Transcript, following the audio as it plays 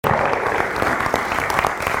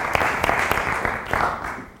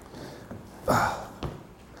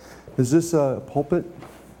Is this a pulpit?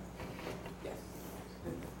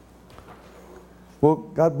 Well,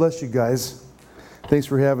 God bless you guys. Thanks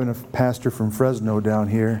for having a pastor from Fresno down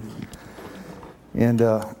here. And,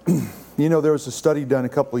 there was a study done a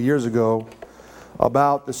couple of years ago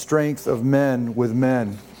about the strength of men with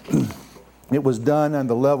men. It was done on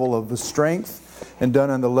the level of the strength and done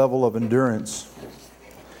on the level of endurance.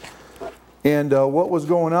 And what was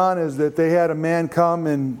going on is that they had a man come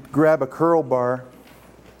and grab a curl bar.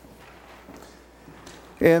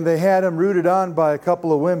 And they had him rooted on by a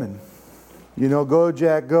couple of women. Go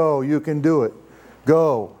Jack, go. You can do it.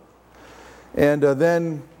 Go. And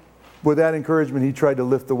then with that encouragement, he tried to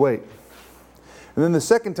lift the weight. And then the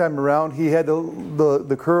second time around, he had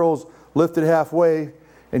the curls lifted halfway.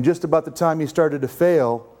 And just about the time he started to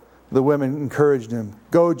fail, the women encouraged him.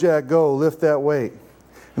 Go Jack, go. Lift that weight.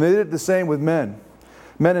 And they did the same with men.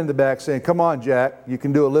 Men in the back saying, come on Jack, you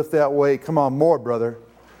can do it. Lift that weight. Come on, more brother.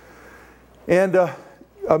 And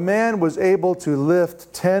a man was able to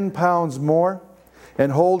lift 10 pounds more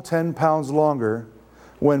and hold 10 pounds longer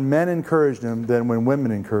when men encouraged him than when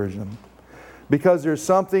women encouraged him. Because there's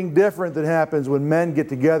something different that happens when men get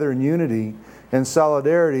together in unity and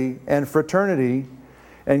solidarity and fraternity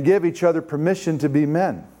and give each other permission to be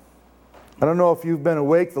men. I don't know if you've been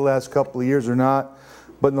awake the last couple of years or not,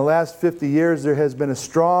 but in the last 50 years there has been a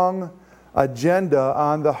strong agenda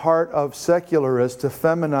on the heart of secularists to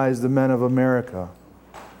feminize the men of America.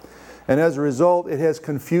 And as a result, it has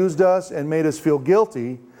confused us and made us feel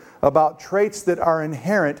guilty about traits that are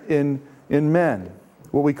inherent in men,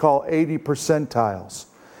 what we call 80 percentiles.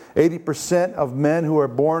 80% of men who are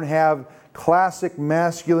born have classic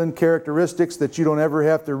masculine characteristics that you don't ever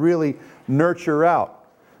have to really nurture out.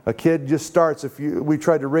 A kid just starts. We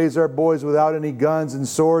tried to raise our boys without any guns and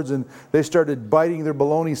swords, and they started biting their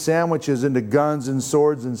bologna sandwiches into guns and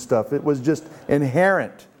swords and stuff. It was just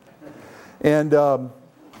inherent. And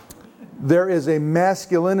there is a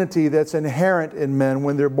masculinity that's inherent in men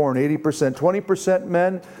when they're born, 80%. 20%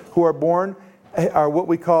 men who are born are what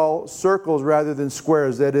we call circles rather than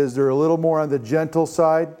squares. That is, they're a little more on the gentle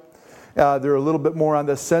side. They're a little bit more on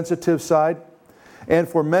the sensitive side. And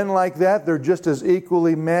for men like that, they're just as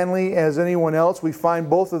equally manly as anyone else. We find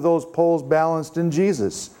both of those poles balanced in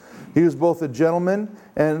Jesus. He was both a gentleman,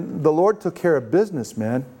 and the Lord took care of business,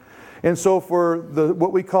 man. And so for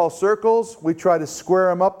what we call circles, we try to square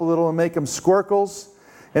them up a little and make them squircles.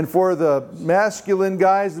 And for the masculine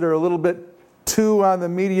guys that are a little bit too on the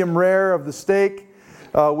medium rare of the steak,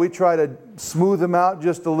 we try to smooth them out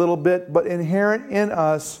just a little bit. But inherent in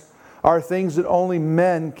us are things that only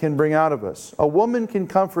men can bring out of us. A woman can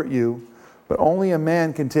comfort you, but only a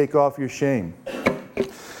man can take off your shame.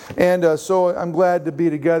 And so I'm glad to be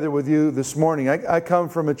together with you this morning. I come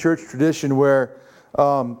from a church tradition where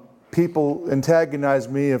people antagonize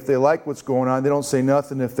me if they like what's going on. They don't say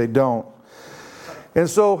nothing if they don't. And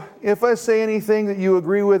so if I say anything that you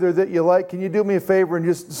agree with or that you like, can you do me a favor and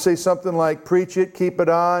just say something like, preach it, keep it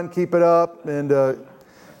on, keep it up. And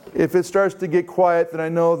if it starts to get quiet, then I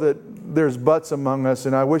know that there's butts among us.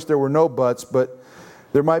 And I wish there were no butts, but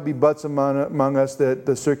there might be butts among us that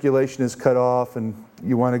the circulation is cut off and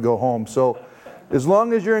you want to go home. So as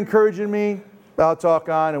long as you're encouraging me, I'll talk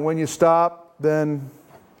on. And when you stop, then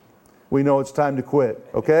we know it's time to quit,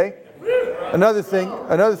 okay? Another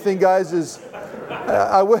thing, guys, is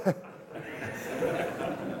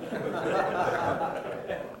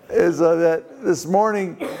that this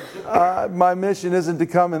morning my mission isn't to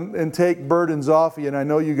come and take burdens off you, and I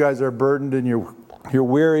know you guys are burdened and you're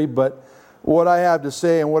weary, but what I have to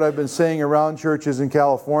say and what I've been saying around churches in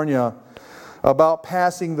California about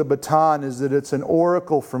passing the baton is that it's an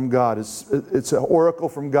oracle from God. It's an oracle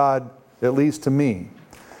from God, at least to me.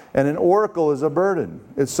 And an oracle is a burden.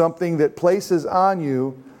 It's something that places on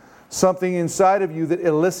you something inside of you that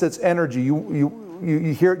elicits energy.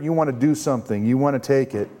 You hear it, you want to do something. You want to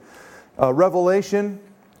take it. Revelation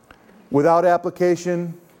without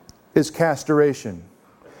application is castration.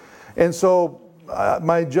 And so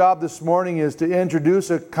my job this morning is to introduce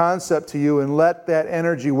a concept to you and let that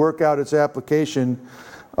energy work out its application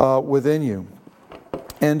within you.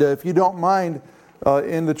 And if you don't mind,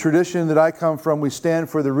 in the tradition that I come from, we stand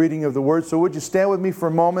for the reading of the Word. So would you stand with me for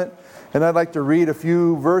a moment? And I'd like to read a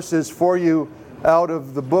few verses for you out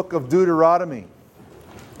of the book of Deuteronomy.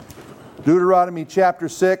 Deuteronomy chapter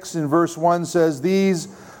 6 and verse 1 says, "These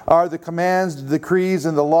are the commands, the decrees,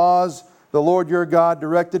 and the laws the Lord your God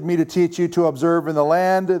directed me to teach you to observe in the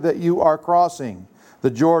land that you are crossing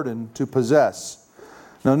the Jordan to possess."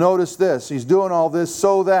 Now notice this. He's doing all this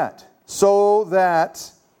so that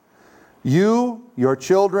you, your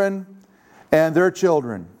children, and their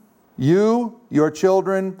children, you, your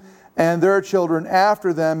children, and their children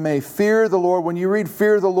after them may fear the Lord. When you read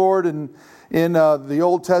fear the Lord in the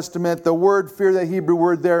Old Testament, the word fear, that Hebrew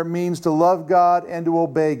word there, means to love God and to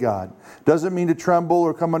obey God. Doesn't mean to tremble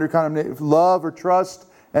or come under condemnation. Love or trust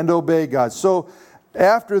and obey God. So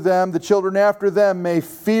after them, the children after them may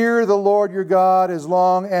fear the Lord your God as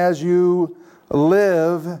long as you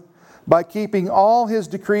live, by keeping all His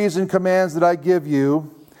decrees and commands that I give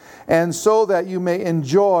you, and so that you may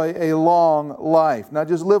enjoy a long life. Not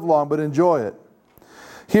just live long, but enjoy it.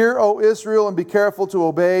 Hear, O Israel, and be careful to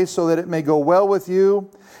obey, so that it may go well with you,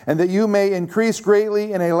 and that you may increase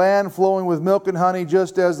greatly in a land flowing with milk and honey,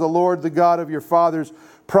 just as the Lord, the God of your fathers,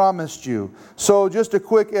 promised you. So just a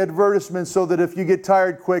quick advertisement, so that if you get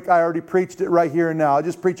tired quick, I already preached it right here and now. I'll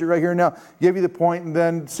just preach it right here and now, give you the point, and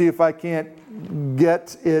then see if I can't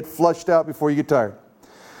get it flushed out before you get tired.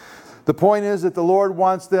 The point is that the Lord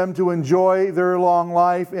wants them to enjoy their long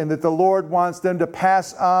life, and that the Lord wants them to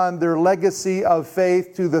pass on their legacy of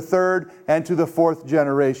faith to the third and to the fourth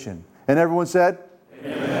generation. And everyone said?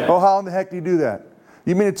 Amen. Oh, how in the heck do you do that?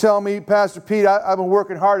 You mean to tell me, Pastor Pete, I've been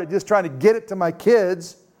working hard at just trying to get it to my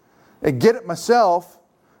kids and get it myself,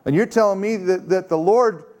 and you're telling me that the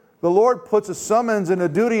Lord puts a summons and a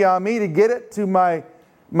duty on me to get it to my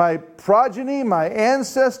progeny, my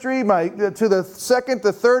ancestry, to the second,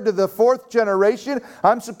 the third, to the fourth generation?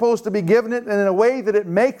 I'm supposed to be giving it in a way that it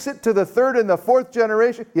makes it to the third and the fourth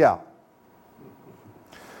generation? Yeah.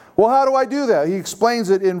 Well, how do I do that? He explains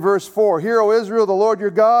it in verse 4. Hear, O Israel, the Lord your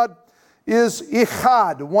God is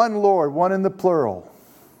Echad, one Lord, one in the plural.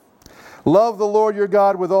 Love the Lord your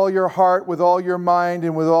God with all your heart, with all your mind,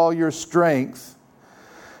 and with all your strength.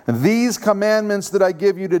 And these commandments that I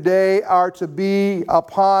give you today are to be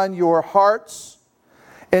upon your hearts.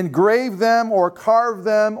 Engrave them or carve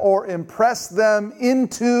them or impress them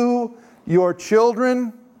into your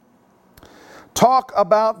children. Talk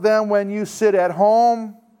about them when you sit at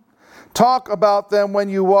home. Talk about them when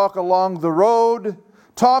you walk along the road.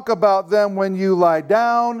 Talk about them when you lie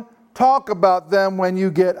down. Talk about them when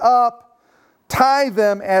you get up. Tie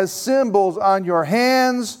them as symbols on your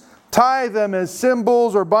hands. Tie them as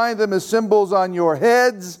symbols or bind them as symbols on your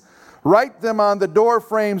heads. Write them on the door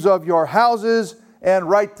frames of your houses, and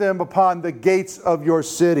write them upon the gates of your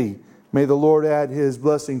city. May the Lord add His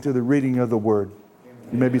blessing to the reading of the Word.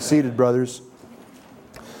 You may be seated, brothers.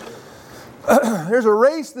 There's a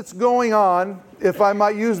race that's going on, if I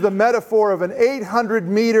might use the metaphor of an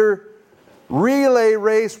 800-meter relay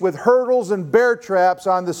race with hurdles and bear traps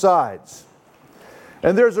on the sides.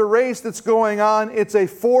 And there's a race that's going on. It's a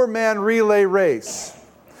 4-man relay race.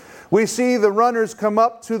 We see the runners come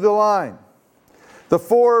up to the line. The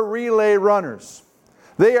 4 relay runners.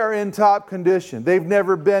 They are in top condition. They've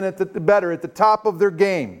never been at the top of their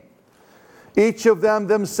game. Each of them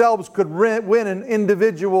themselves could win an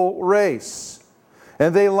individual race.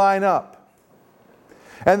 And they line up.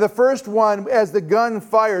 And the first one, as the gun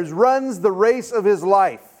fires, runs the race of his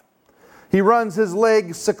life. He runs his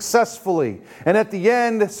leg successfully, and at the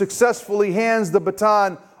end successfully hands the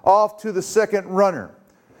baton off to the second runner.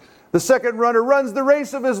 The second runner runs the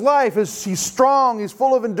race of his life. He's strong, he's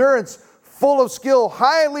full of endurance, full of skill,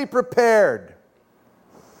 highly prepared.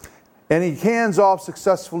 And he hands off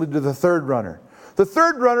successfully to the third runner. The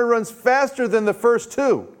third runner runs faster than the first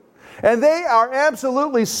 2. And they are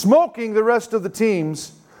absolutely smoking the rest of the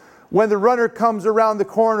teams when the runner comes around the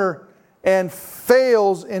corner and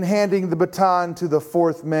fails in handing the baton to the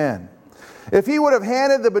fourth man. If he would have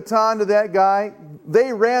handed the baton to that guy,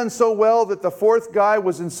 they ran so well that the fourth guy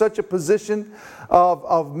was in such a position of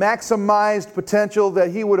maximized potential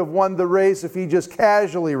that he would have won the race if he just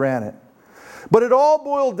casually ran it. But it all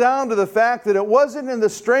boiled down to the fact that it wasn't in the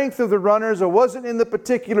strength of the runners, it wasn't in the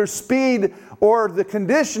particular speed or the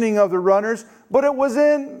conditioning of the runners, but it was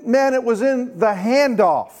in the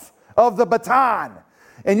handoff of the baton.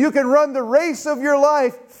 And you can run the race of your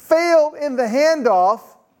life, fail in the handoff,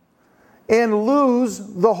 and lose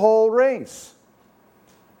the whole race.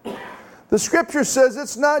 The Scripture says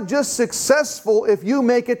it's not just successful if you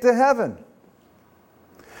make it to heaven.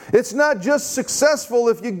 It's not just successful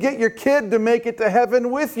if you get your kid to make it to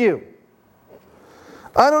heaven with you.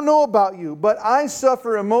 I don't know about you, but I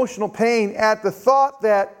suffer emotional pain at the thought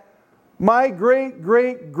that my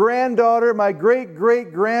great-great-granddaughter, my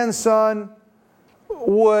great-great-grandson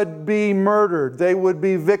would be murdered. They would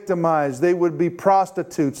be victimized. They would be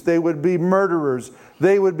prostitutes. They would be murderers.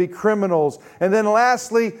 They would be criminals. And then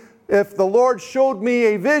lastly, if the Lord showed me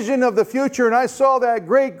a vision of the future and I saw that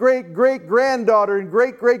great-great-great-granddaughter and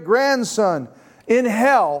great-great-grandson in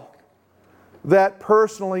hell, that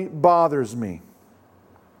personally bothers me.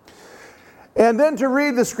 And then to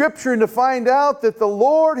read the scripture and to find out that the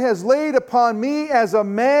Lord has laid upon me as a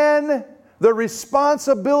man the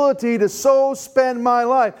responsibility to so spend my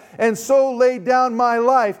life and so lay down my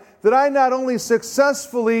life that I not only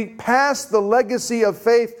successfully pass the legacy of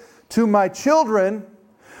faith to my children,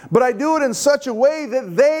 but I do it in such a way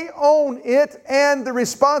that they own it and the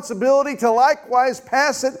responsibility to likewise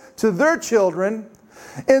pass it to their children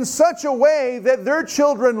in such a way that their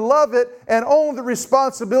children love it and own the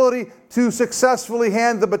responsibility to successfully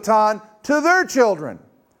hand the baton to their children.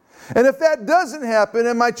 And if that doesn't happen,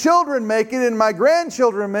 and my children make it, and my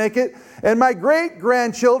grandchildren make it, and my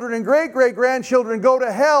great-grandchildren and great-great-grandchildren go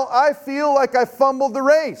to hell, I feel like I fumbled the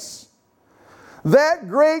race. That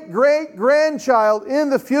great-great-grandchild in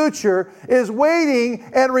the future is waiting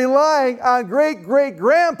and relying on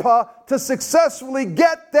great-great-grandpa to successfully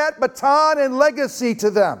get that baton and legacy to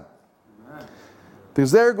them.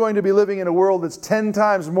 Because they're going to be living in a world that's 10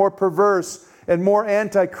 times more perverse and more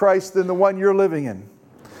antichrist than the one you're living in.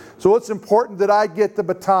 So it's important that I get the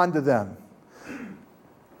baton to them.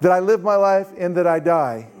 That I live my life and that I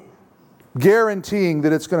die, guaranteeing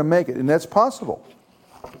that it's going to make it. And that's possible.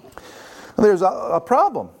 There's a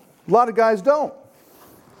problem. A lot of guys don't.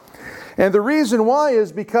 And the reason why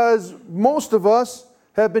is because most of us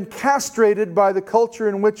have been castrated by the culture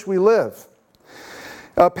in which we live.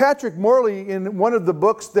 Patrick Morley, in one of the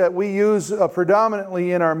books that we use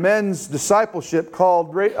predominantly in our men's discipleship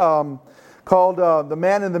called The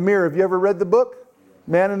Man in the Mirror. Have you ever read the book?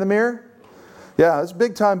 Man in the Mirror? Yeah, it's a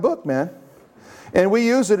big time book, man. And we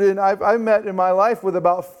use it I've met in my life with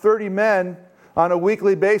about 30 men on a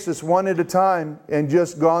weekly basis, one at a time, and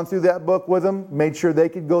just gone through that book with them, made sure they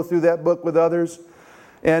could go through that book with others.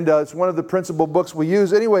 And it's one of the principal books we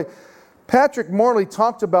use. Anyway, Patrick Morley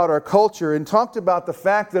talked about our culture and talked about the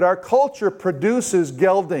fact that our culture produces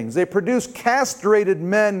geldings. They produce castrated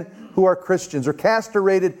men who are Christians, or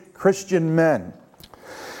castrated Christian men.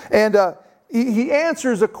 And he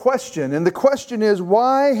answers a question, and the question is,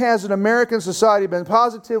 why has an American society been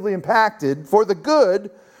positively impacted for the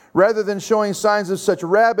good rather than showing signs of such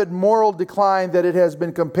rabid moral decline that it has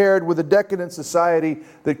been compared with a decadent society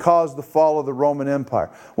that caused the fall of the Roman Empire?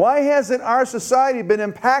 Why hasn't our society been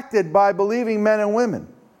impacted by believing men and women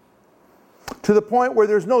to the point where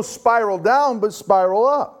there's no spiral down but spiral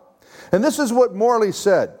up? And this is what Morley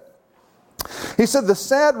said. He said, the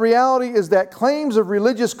sad reality is that claims of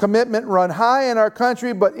religious commitment run high in our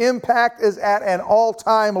country, but impact is at an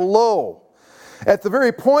all-time low. At the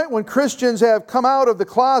very point when Christians have come out of the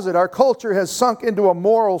closet, our culture has sunk into a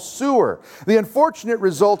moral sewer. The unfortunate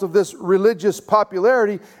result of this religious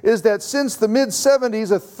popularity is that since the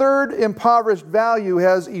mid-70s, a third impoverished value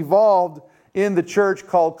has evolved in the church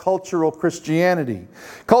called cultural Christianity.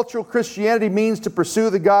 Cultural Christianity means to pursue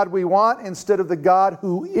the God we want instead of the God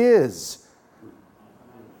who is.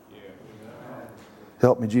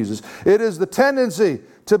 Help me, Jesus. It is the tendency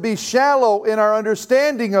to be shallow in our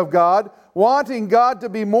understanding of God, wanting God to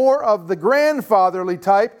be more of the grandfatherly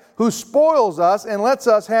type who spoils us and lets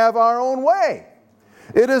us have our own way.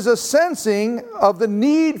 It is a sensing of the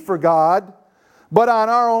need for God, but on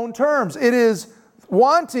our own terms. It is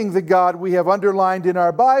wanting the God we have underlined in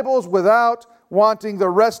our Bibles without wanting the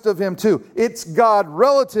rest of Him too. It's God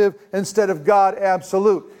relative instead of God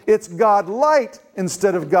absolute. It's God light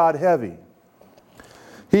instead of God heavy.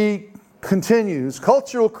 He continues,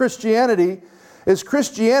 cultural Christianity is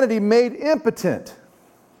Christianity made impotent.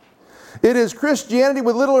 It is Christianity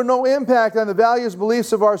with little or no impact on the values,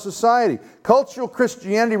 beliefs of our society. Cultural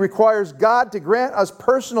Christianity requires God to grant us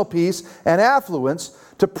personal peace and affluence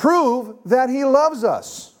to prove that He loves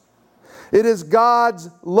us. It is God's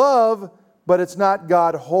love, but it's not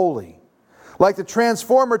God wholly. Like the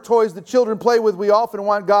Transformer toys that children play with, we often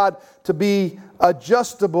want God to be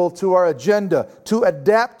adjustable to our agenda, to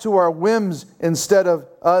adapt to our whims instead of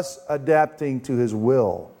us adapting to His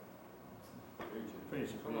will.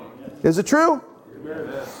 Is it true?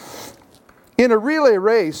 In a relay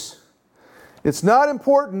race, it's not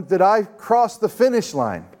important that I cross the finish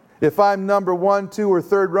line if I'm number 1, 2, or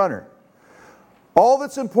 3rd runner. All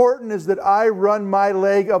that's important is that I run my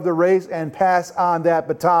leg of the race and pass on that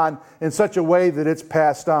baton in such a way that it's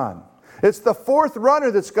passed on. It's the 4th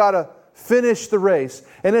runner that's got to finish the race.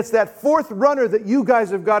 And it's that 4th runner that you guys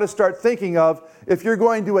have got to start thinking of if you're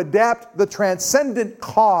going to adapt the transcendent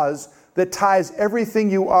cause that ties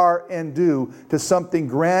everything you are and do to something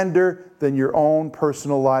grander than your own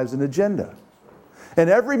personal lives and agenda. And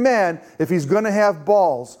every man, if he's going to have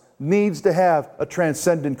balls, needs to have a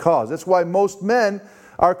transcendent cause. That's why most men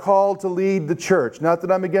are called to lead the church. Not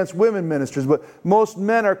that I'm against women ministers, but most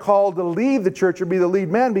men are called to lead the church or be the lead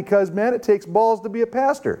man because, man, it takes balls to be a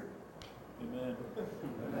pastor.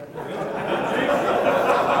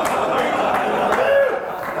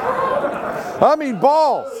 I mean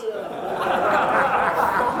balls.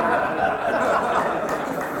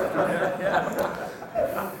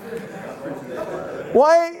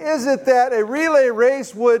 Why is it that a relay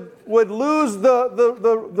race would lose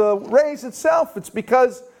the race itself? It's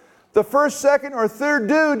because the first, second, or third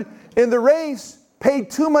dude in the race paid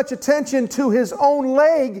too much attention to his own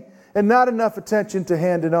leg and not enough attention to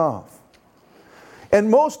hand it off. And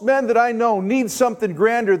most men that I know need something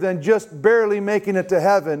grander than just barely making it to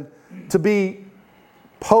heaven to be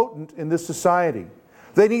potent in this society.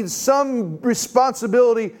 They need some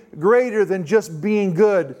responsibility greater than just being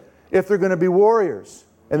good if they're going to be warriors.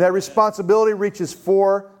 And that responsibility reaches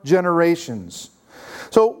 4 generations.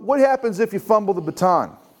 So what happens if you fumble the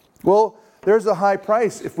baton? Well, there's a high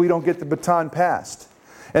price if we don't get the baton passed.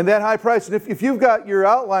 And that high price, and if you've got your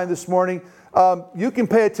outline this morning, you can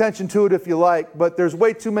pay attention to it if you like, but there's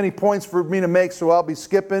way too many points for me to make, so I'll be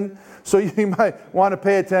skipping. So you might want to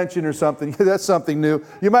pay attention or something. That's something new.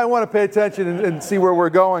 You might want to pay attention and see where we're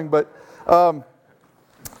going. But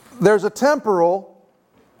there's a temporal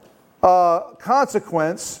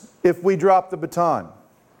consequence if we drop the baton.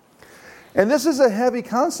 And this is a heavy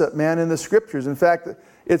concept, man, in the Scriptures. In fact,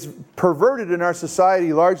 it's perverted in our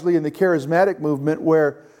society, largely in the charismatic movement,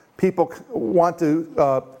 where people want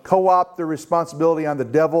to co-opt their responsibility on the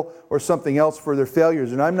devil or something else for their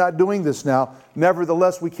failures. And I'm not doing this now.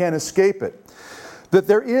 Nevertheless, we can't escape it. That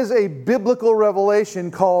there is a biblical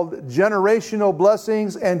revelation called generational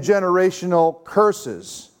blessings and generational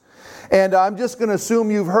curses. And I'm just going to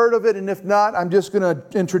assume you've heard of it, and if not, I'm just going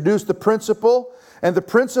to introduce the principle. And the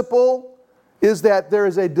principle is that there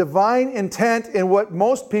is a divine intent in what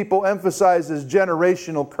most people emphasize as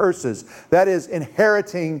generational curses. That is,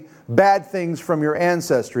 inheriting bad things from your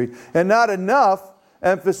ancestry. And not enough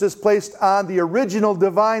emphasis placed on the original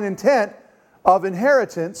divine intent of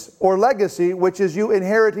inheritance or legacy, which is you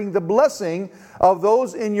inheriting the blessing of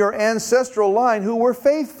those in your ancestral line who were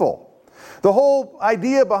faithful. The whole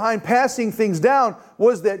idea behind passing things down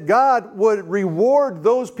was that God would reward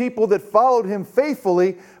those people that followed Him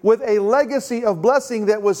faithfully with a legacy of blessing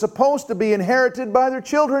that was supposed to be inherited by their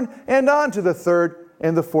children and on to the 3rd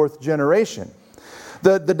and the 4th generation.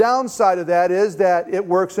 The downside of that is that it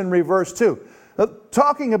works in reverse too.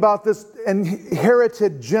 Talking about this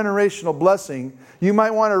inherited generational blessing, you might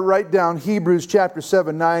want to write down Hebrews chapter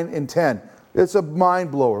 7, 9, and 10. It's a mind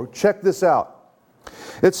blower. Check this out.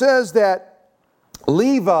 It says that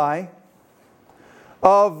Levi,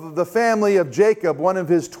 of the family of Jacob, one of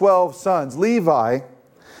his 12 sons,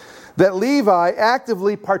 that Levi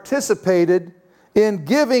actively participated in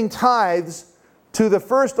giving tithes to the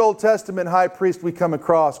first Old Testament high priest we come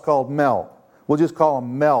across called Mel. We'll just call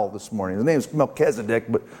him Mel this morning. His name is Melchizedek,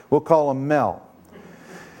 but we'll call him Mel.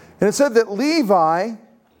 And it said that Levi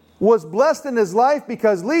was blessed in his life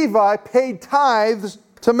because Levi paid tithes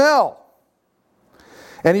to Mel.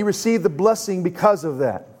 And he received the blessing because of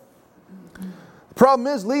that. The problem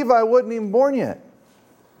is Levi wasn't even born yet.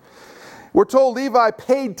 We're told Levi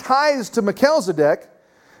paid tithes to Melchizedek,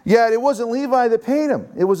 yet it wasn't Levi that paid him.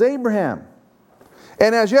 It was Abraham.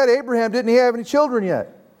 And as yet, Abraham didn't have any children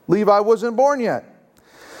yet. Levi wasn't born yet.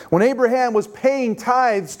 When Abraham was paying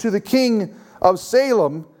tithes to the king of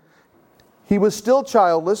Salem, he was still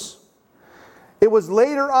childless. It was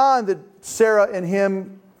later on that Sarah and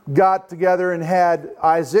him got together and had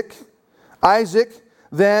Isaac. Isaac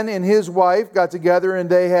then and his wife got together and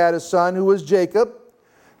they had a son who was Jacob.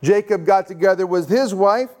 Jacob got together with his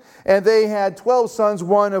wife and they had 12 sons,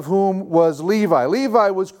 one of whom was Levi. Levi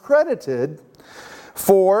was credited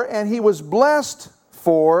for, and he was blessed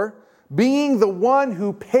for, being the one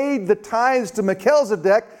who paid the tithes to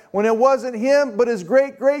Melchizedek when it wasn't him but his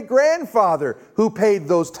great-great-grandfather who paid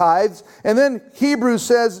those tithes. And then Hebrews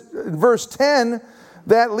says in verse 10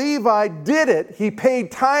 that Levi did it. He paid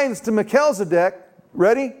tithes to Melchizedek,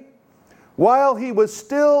 ready? While he was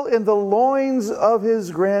still in the loins of his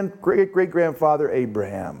great-great-grandfather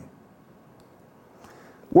Abraham.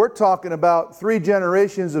 We're talking about 3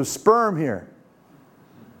 generations of sperm here.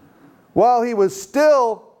 While he was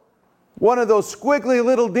still one of those squiggly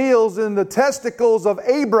little deals in the testicles of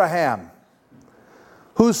Abraham,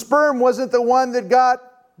 whose sperm wasn't the one that got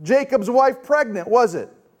Jacob's wife pregnant, was it?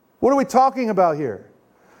 What are we talking about here?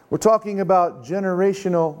 We're talking about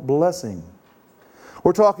generational blessing.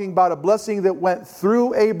 We're talking about a blessing that went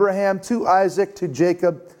through Abraham to Isaac to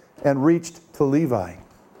Jacob and reached to Levi.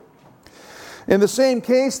 In the same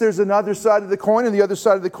case, there's another side of the coin, and the other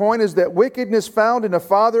side of the coin is that wickedness found in a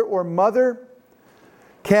father or mother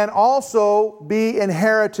can also be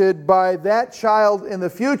inherited by that child in the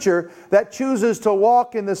future that chooses to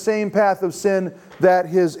walk in the same path of sin that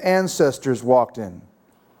his ancestors walked in.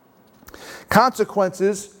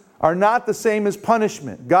 Consequences are not the same as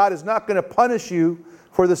punishment. God is not going to punish you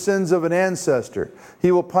for the sins of an ancestor.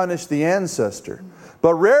 He will punish the ancestor.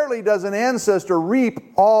 But rarely does an ancestor reap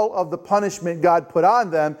all of the punishment God put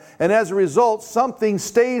on them, and as a result, something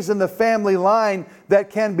stays in the family line that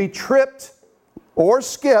can be tripped or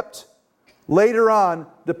skipped later on,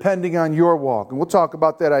 depending on your walk. And we'll talk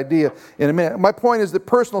about that idea in a minute. My point is that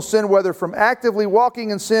personal sin, whether from actively walking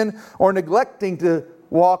in sin or neglecting to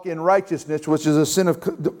walk in righteousness, which is a sin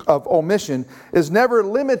of omission, is never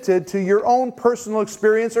limited to your own personal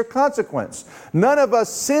experience or consequence. None of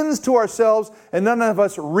us sins to ourselves, and none of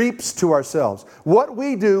us reaps to ourselves. What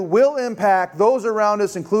we do will impact those around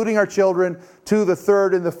us, including our children, to the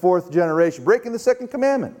third and the fourth generation, breaking the second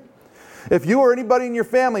commandment. If you or anybody in your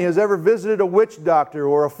family has ever visited a witch doctor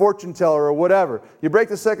or a fortune teller or whatever, you break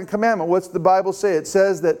the second commandment. What's the Bible say? It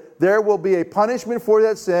says that there will be a punishment for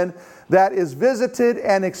that sin that is visited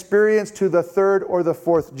and experienced to the third or the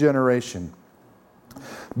fourth generation.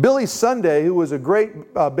 Billy Sunday, who was a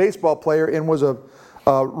great baseball player and was a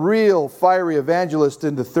real fiery evangelist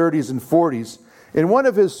in the 30s and 40s, in one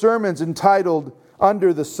of his sermons entitled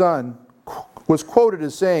Under the Sun, was quoted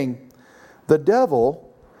as saying, "The devil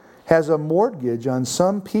has a mortgage on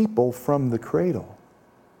some people from the cradle."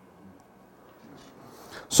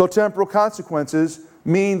 So temporal consequences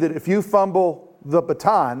mean that if you fumble the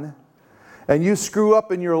baton and you screw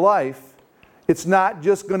up in your life, it's not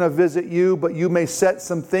just going to visit you, but you may set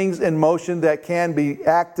some things in motion that can be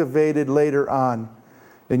activated later on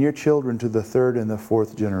in your children to the third and the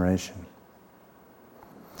fourth generation.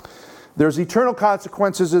 There's eternal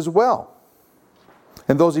consequences as well.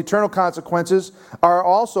 And those eternal consequences are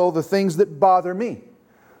also the things that bother me.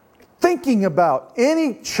 Thinking about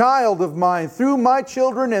any child of mine, through my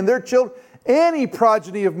children and their children, any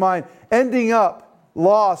progeny of mine ending up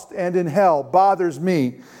lost and in hell bothers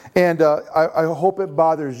me. And I hope it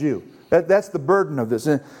bothers you. That's the burden of this.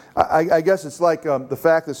 And I guess it's like the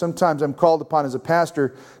fact that sometimes I'm called upon as a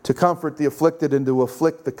pastor to comfort the afflicted and to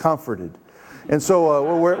afflict the comforted. And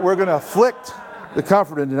so we're going to afflict the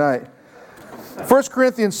comforted tonight. 1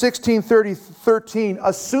 Corinthians 16:13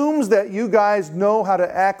 assumes that you guys know how to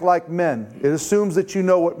act like men. It assumes that you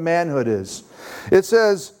know what manhood is. It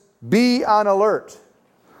says, be on alert.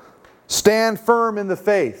 Stand firm in the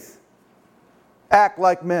faith. Act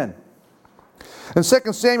like men. In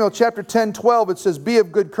 2 Samuel chapter 10:12 it says, be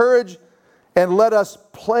of good courage and let us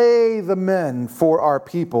play the men for our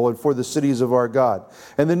people and for the cities of our God.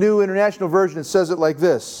 And the New International Version, it says it like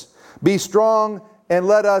this, be strong and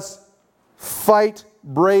let us fight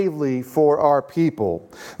bravely for our people.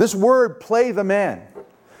 This word, play the man,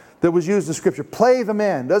 that was used in Scripture, play the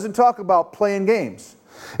man, doesn't talk about playing games.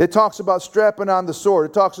 It talks about strapping on the sword.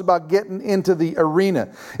 It talks about getting into the arena.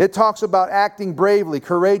 It talks about acting bravely,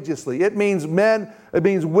 courageously. It means men, it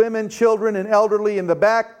means women, children, and elderly in the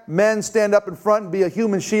back. Men stand up in front and be a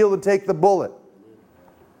human shield and take the bullet.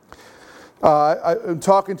 I'm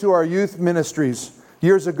talking to our youth ministries.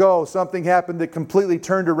 Years ago, something happened that completely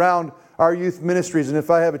turned around our youth ministries. And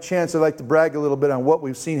if I have a chance, I'd like to brag a little bit on what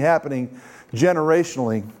we've seen happening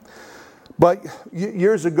generationally. But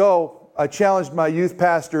years ago, I challenged my youth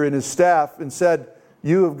pastor and his staff and said,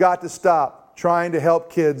 you have got to stop trying to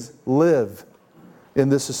help kids live in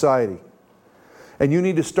this society. And you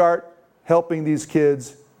need to start helping these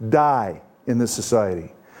kids die in this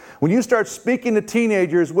society. When you start speaking to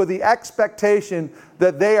teenagers with the expectation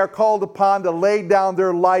that they are called upon to lay down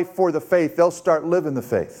their life for the faith, they'll start living the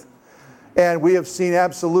faith. And we have seen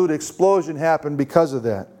absolute explosion happen because of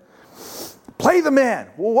that. Play the man.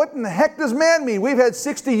 Well, what in the heck does man mean? We've had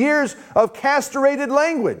 60 years of castrated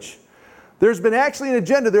language. There's been actually an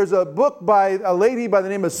agenda. There's a book by a lady by the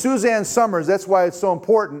name of Suzanne Summers. That's why it's so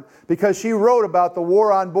important, because she wrote about the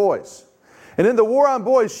war on boys. And in the war on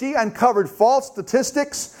boys, she uncovered false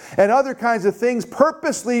statistics and other kinds of things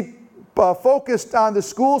purposely focused on the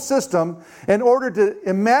school system in order to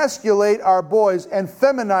emasculate our boys and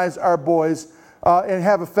feminize our boys and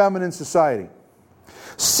have a feminine society.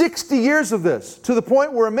 60 years of this, to the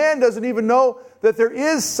point where a man doesn't even know that there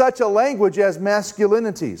is such a language as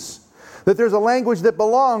masculinities. That there's a language that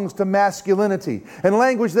belongs to masculinity, and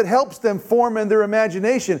language that helps them form in their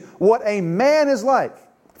imagination what a man is like.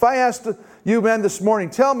 If I asked you men this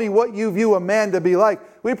morning, tell me what you view a man to be like,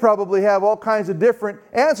 we probably have all kinds of different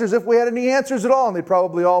answers, if we had any answers at all, and they'd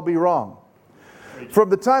probably all be wrong. From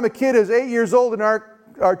the time a kid is 8 years old in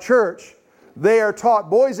our church, they are taught,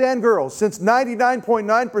 boys and girls, since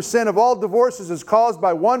 99.9% of all divorces is caused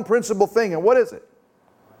by one principal thing. And what is it?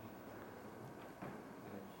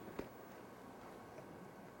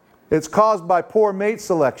 It's caused by poor mate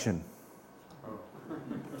selection.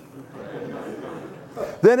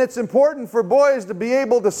 then it's important for boys to be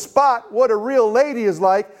able to spot what a real lady is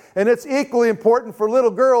like, and it's equally important for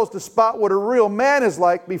little girls to spot what a real man is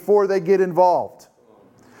like before they get involved.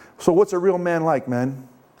 So what's a real man like, men?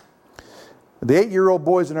 The 8-year-old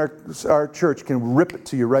boys in our church can rip it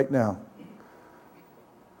to you right now.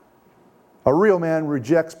 A real man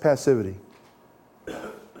rejects passivity.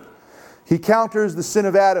 He counters the sin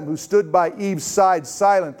of Adam, who stood by Eve's side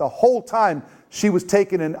silent the whole time she was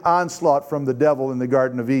taking an onslaught from the devil in the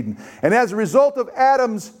Garden of Eden. And as a result of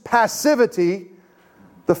Adam's passivity,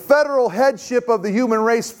 the federal headship of the human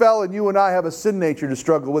race fell, and you and I have a sin nature to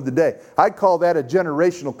struggle with today. I'd call that a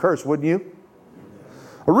generational curse, wouldn't you?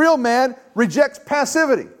 A real man rejects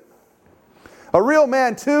passivity. A real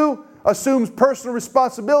man, 2, assumes personal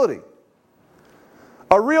responsibility.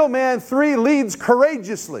 A real man, 3, leads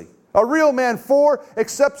courageously. A real man, 4,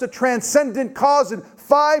 accepts a transcendent cause. And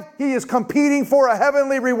 5, he is competing for a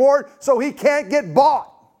heavenly reward, so he can't get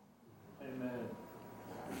bought. Amen.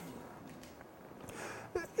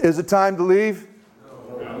 Is it time to leave?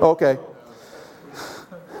 No. Okay.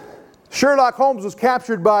 Sherlock Holmes was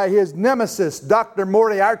captured by his nemesis, Dr.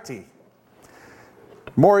 Moriarty.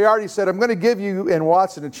 Moriarty said, I'm going to give you and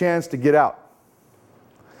Watson a chance to get out.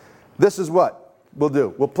 This is what we'll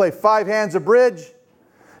do. We'll play 5 hands of bridge.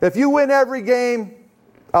 If you win every game,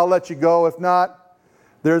 I'll let you go. If not,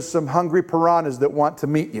 there's some hungry piranhas that want to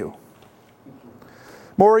meet you.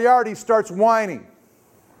 Moriarty starts whining.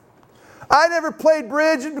 I never played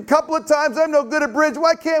bridge a couple of times. I'm no good at bridge.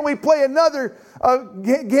 Why can't we play another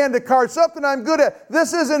hand of cards? Something I'm good at.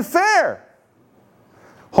 This isn't fair.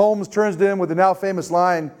 Holmes turns to him with the now famous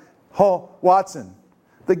line, Watson,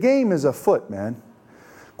 the game is afoot, man.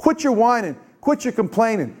 Quit your whining. Quit your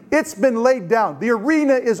complaining. It's been laid down. The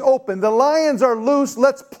arena is open. The lions are loose.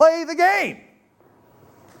 Let's play the game.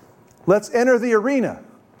 Let's enter the arena.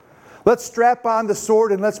 Let's strap on the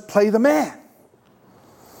sword and let's play the man.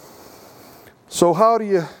 So how do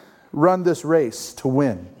you run this race to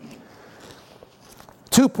win?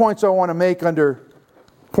 2 points I want to make under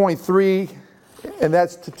point 3, and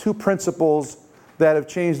that's the 2 principles that have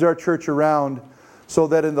changed our church around, so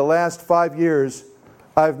that in the last 5 years,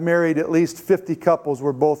 I've married at least 50 couples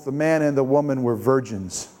where both the man and the woman were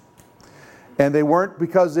virgins. And they weren't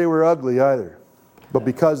because they were ugly either, but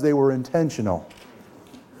because they were intentional.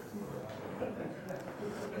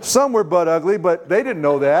 Some were butt ugly, but they didn't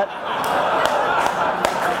know that.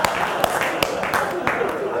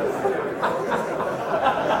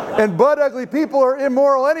 And butt ugly people are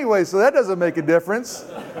immoral anyway, so that doesn't make a difference.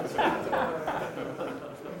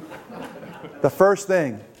 The first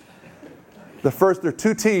thing, there are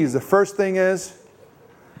 2 T's. The first thing is,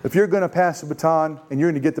 if you're going to pass the baton and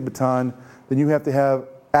you're going to get the baton, then you have to have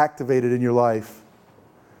activated in your life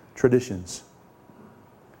traditions.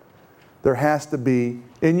 There has to be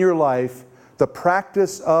in your life the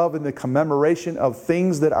practice of and the commemoration of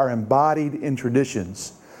things that are embodied in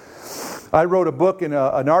traditions. I wrote a book, and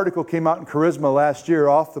an article came out in Charisma last year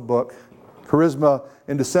off the book. Charisma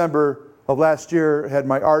in December of last year had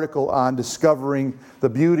my article on discovering the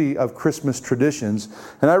beauty of Christmas traditions.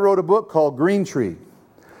 And I wrote a book called Green Tree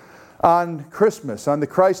on Christmas, on the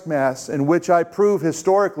Christ Mass, in which I prove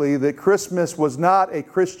historically that Christmas was not a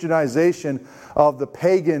Christianization of the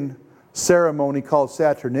pagan ceremony called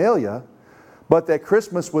Saturnalia, but that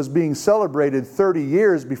Christmas was being celebrated 30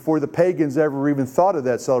 years before the pagans ever even thought of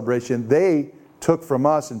that celebration. They took from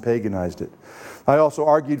us and paganized it. I also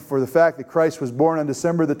argued for the fact that Christ was born on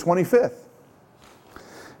December the 25th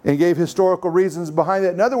and gave historical reasons behind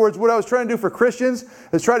that. In other words, what I was trying to do for Christians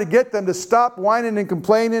is try to get them to stop whining and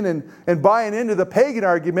complaining and buying into the pagan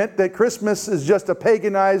argument that Christmas is just a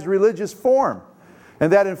paganized religious form.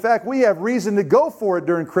 And that, in fact, we have reason to go for it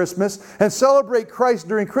during Christmas and celebrate Christ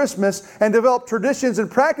during Christmas and develop traditions and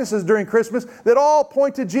practices during Christmas that all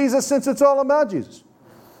point to Jesus, since it's all about Jesus.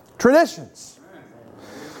 Traditions.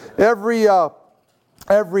 Every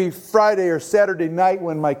Friday or Saturday night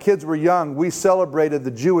when my kids were young, we celebrated the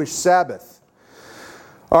Jewish Sabbath.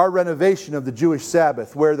 Our renovation of the Jewish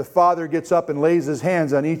Sabbath, where the father gets up and lays his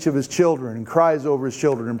hands on each of his children and cries over his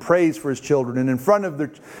children and prays for his children. And in front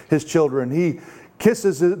of his children, he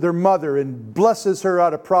kisses their mother and blesses her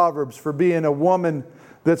out of Proverbs for being a woman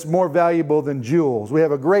that's more valuable than jewels. We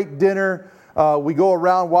have a great dinner. We go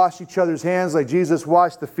around, wash each other's hands like Jesus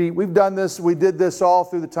washed the feet. We've done this. We did this all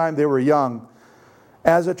through the time they were young,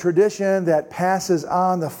 as a tradition that passes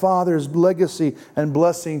on the Father's legacy and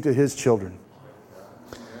blessing to His children.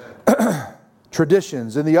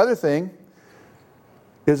 Traditions. And the other thing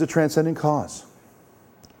is a transcendent cause.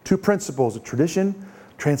 2 principles: a tradition,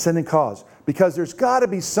 transcendent cause. Because there's got to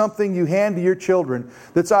be something you hand to your children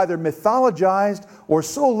that's either mythologized or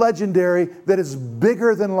so legendary that it's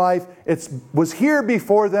bigger than life. It was here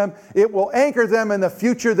before them. It will anchor them in the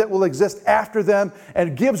future that will exist after them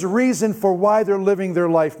and gives reason for why they're living their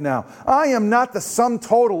life now. I am not the sum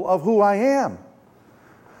total of who I am.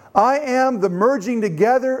 I am the merging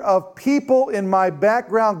together of people in my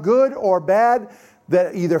background, good or bad,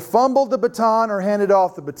 that either fumbled the baton or handed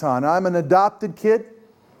off the baton. I'm an adopted kid.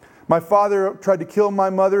 My father tried to kill my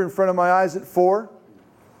mother in front of my eyes at 4.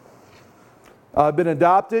 I've been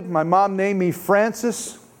adopted. My mom named me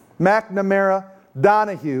Francis McNamara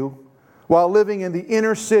Donahue while living in the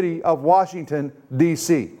inner city of Washington,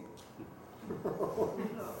 D.C.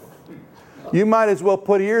 You might as well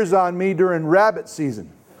put ears on me during rabbit season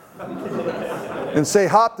and say,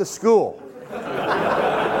 hop to school.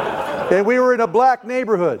 And we were in a black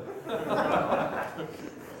neighborhood.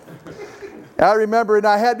 I remember, and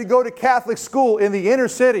I had to go to Catholic school in the inner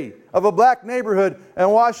city of a black neighborhood in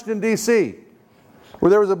Washington, D.C.,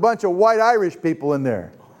 where there was a bunch of white Irish people in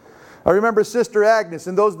there. I remember Sister Agnes.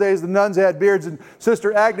 In those days, the nuns had beards, and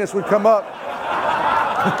Sister Agnes would come up.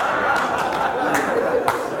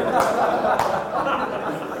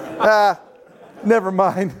 Never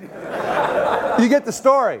mind. You get the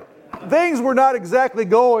story. Things were not exactly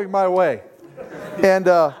going my way. And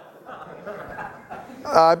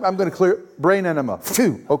I'm going to clear brain enema.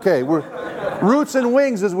 Phew. Okay, roots and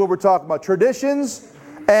wings is what we're talking about. Traditions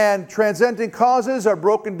and transcendent causes are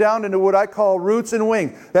broken down into what I call roots and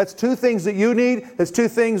wings. That's 2 things that you need. It's 2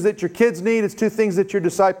 things that your kids need. It's 2 things that your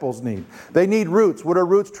disciples need. They need roots. What are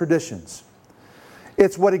roots? Traditions.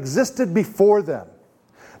 It's what existed before them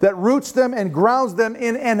that roots them and grounds them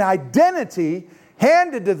in an identity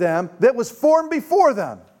handed to them that was formed before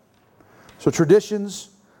them. So traditions,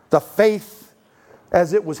 the faith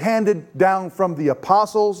as it was handed down from the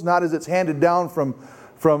apostles, not as it's handed down from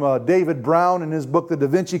David Brown in his book, The Da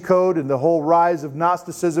Vinci Code, and the whole rise of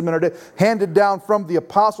Gnosticism in our day. Handed down from the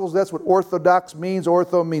apostles. That's what orthodox means.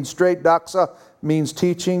 Ortho means straight. Doxa means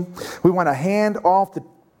teaching. We want to hand off the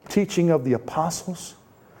teaching of the apostles.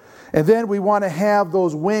 And then we want to have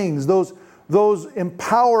those wings, those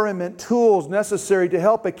empowerment tools necessary to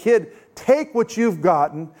help a kid take what you've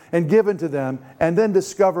gotten and given to them and then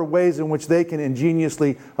discover ways in which they can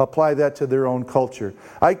ingeniously apply that to their own culture.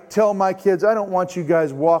 I tell my kids, I don't want you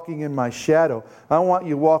guys walking in my shadow. I want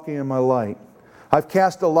you walking in my light. I've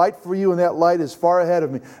cast a light for you, and that light is far ahead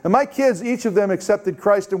of me. And my kids, each of them accepted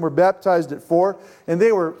Christ and were baptized at 4, and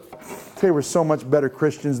they were so much better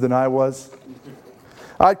Christians than I was.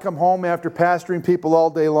 I'd come home after pastoring people all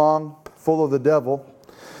day long, full of the devil,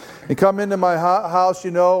 and come into my house,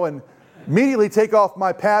 and immediately take off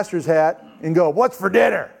my pastor's hat and go, "What's for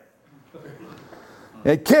dinner?"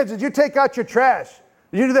 And kids, did you take out your trash?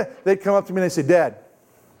 Did you do that? They'd come up to me and they'd say, "Dad,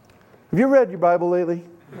 have you read your Bible lately?"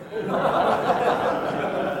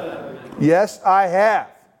 "Yes, I have."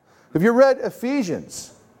 "Have you read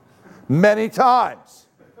Ephesians?" "Many times."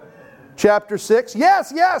 "Chapter 6?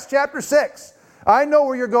 Yes, chapter 6. "I know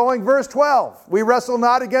where you're going. Verse 12. We wrestle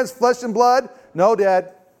not against flesh and blood." "No,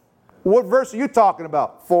 Dad." "What verse are you talking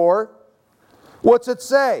about?" 4. "What's it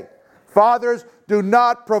say?" "Fathers, do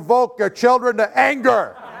not provoke your children to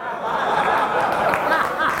anger."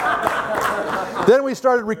 Then we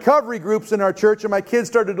started recovery groups in our church, and my kids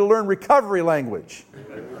started to learn recovery language.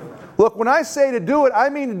 Look, when I say to do it, I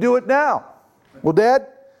mean to do it now. "Well, Dad,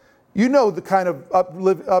 you know the kind of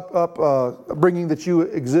upbringing that you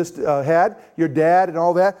had, your dad and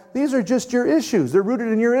all that. These are just your issues. They're rooted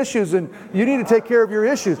in your issues, and you need to take care of your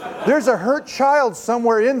issues. There's a hurt child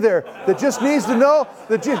somewhere in there that just needs to know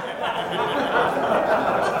that you..."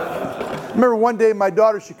 I remember one day my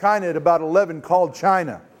daughter Shekinah at about 11 called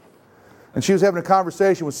China, and she was having a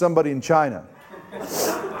conversation with somebody in China.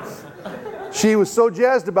 She was so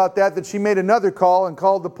jazzed about that she made another call and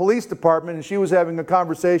called the police department, and she was having a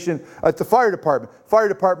conversation at the fire department. Fire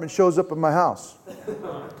department shows up at my house.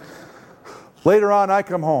 Later on, I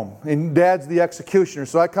come home, and Dad's the executioner.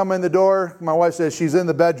 So I come in the door. My wife says she's in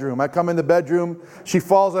the bedroom. I come in the bedroom. She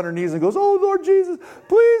falls on her knees and goes, "Oh, Lord Jesus,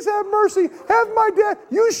 please have mercy. Have my dad.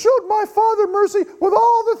 You showed my father mercy with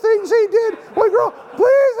all the things he did. Well, girl,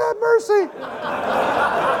 please have mercy."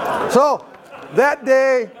 So that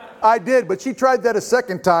day, I did, but she tried that a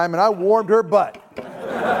second time, and I warmed her butt.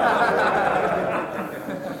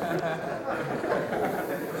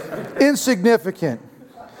 Insignificant.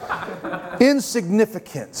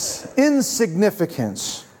 Insignificance.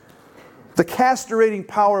 The castrating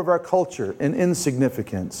power of our culture in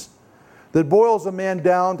insignificance that boils a man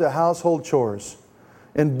down to household chores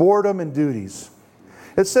and boredom and duties.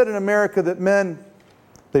 It's said in America that men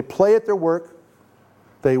They play at their work,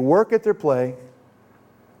 they work at their play,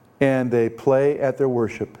 and they play at their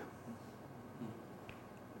worship.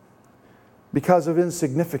 Because of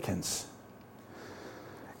insignificance.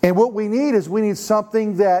 And what we need is we need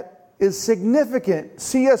something that is significant.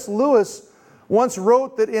 C.S. Lewis once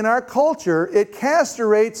wrote that in our culture, it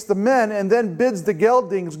castrates the men and then bids the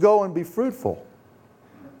geldings go and be fruitful.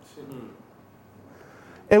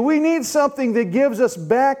 And we need something that gives us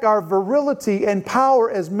back our virility and power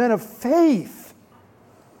as men of faith.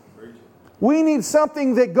 We need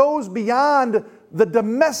something that goes beyond the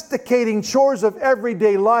domesticating chores of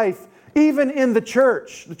everyday life, even in the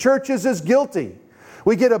church. The church is as guilty.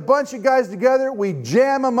 We get a bunch of guys together, we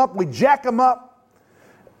jam them up, we jack them up,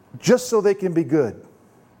 just so they can be good.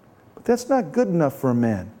 But that's not good enough for a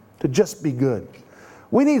man, to just be good.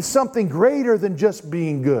 We need something greater than just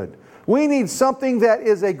being good. We need something that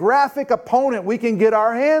is a graphic opponent we can get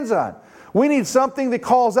our hands on. We need something that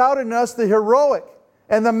calls out in us the heroic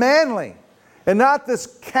and the manly, and not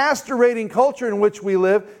this castrating culture in which we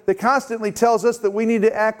live that constantly tells us that we need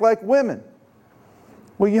to act like women.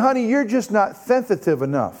 Well, honey, you're just not sensitive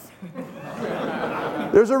enough.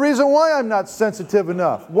 There's a reason why I'm not sensitive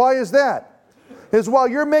enough. Why is that? Is while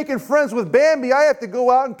you're making friends with Bambi, I have to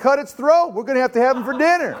go out and cut its throat. We're going to have him for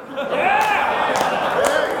dinner.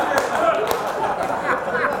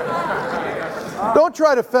 Don't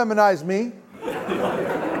try to feminize me.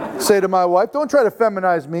 Say to my wife, don't try to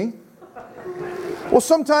feminize me. Well,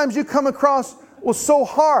 sometimes you come across, so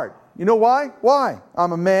hard. You know why? Why?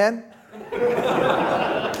 I'm a man.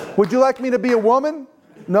 Would you like me to be a woman?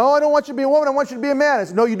 No, I don't want you to be a woman. I want you to be a man. I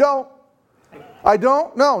said, no, you don't. I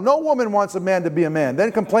don't? No woman wants a man to be a man.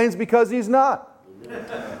 Then complains because he's not.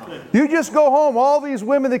 You just go home, all these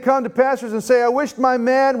women that come to pastors and say, I wish my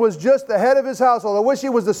man was just the head of his household. I wish he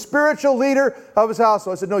was the spiritual leader of his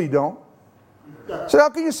household. I said, no, you don't. I said, how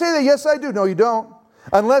can you say that? Yes, I do. No, you don't.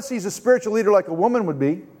 Unless he's a spiritual leader like a woman would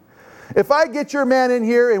be. If I get your man in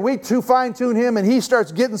here and we fine-tune him and he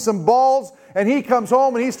starts getting some balls and he comes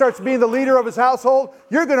home and he starts being the leader of his household,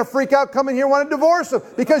 you're going to freak out, come in here and want to divorce him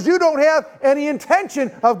because you don't have any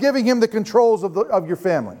intention of giving him the controls of your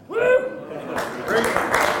family.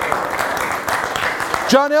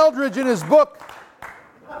 John Eldridge in his book,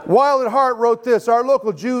 Wild at Heart, wrote this: our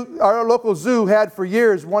local zoo had for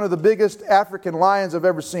years one of the biggest African lions I've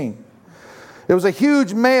ever seen. It was a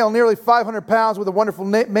huge male, nearly 500 pounds, with a wonderful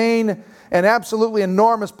mane and absolutely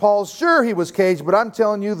enormous paws. Sure, he was caged, but I'm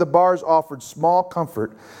telling you, the bars offered small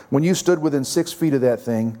comfort when you stood within 6 feet of that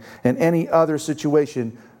thing and any other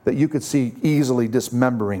situation that you could see easily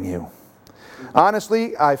dismembering you.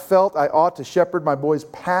 Honestly, I felt I ought to shepherd my boys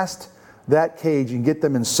past that cage and get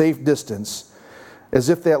them in safe distance, as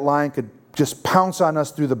if that lion could just pounce on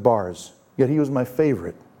us through the bars. Yet he was my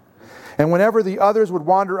favorite. And whenever the others would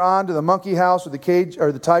wander on to the monkey house or the cage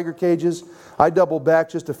or the tiger cages, I doubled back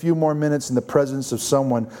just a few more minutes in the presence of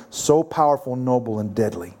someone so powerful, noble, and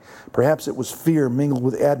deadly. Perhaps it was fear mingled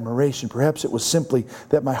with admiration. Perhaps it was simply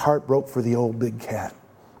that my heart broke for the old big cat.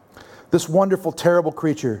 This wonderful, terrible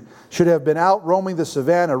creature should have been out roaming the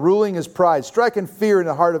savannah, ruling his pride, striking fear in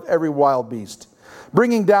the heart of every wild beast,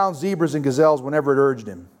 bringing down zebras and gazelles whenever it urged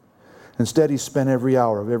him. Instead, he spent every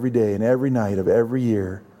hour of every day and every night of every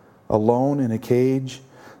year alone in a cage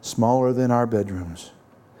smaller than our bedrooms.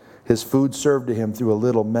 His food served to him through a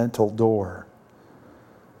little mental door.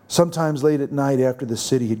 Sometimes late at night after the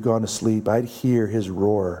city had gone to sleep, I'd hear his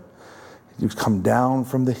roar. He would come down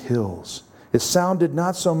from the hills. It sounded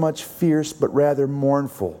not so much fierce, but rather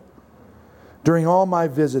mournful. During all my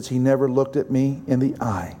visits, he never looked at me in the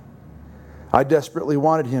eye. I desperately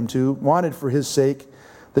wanted for his sake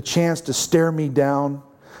the chance to stare me down.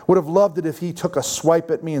 Would have loved it if he took a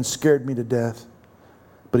swipe at me and scared me to death.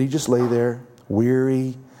 But he just lay there,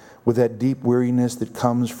 weary, with that deep weariness that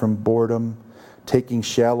comes from boredom, taking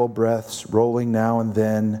shallow breaths, rolling now and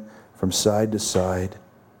then from side to side.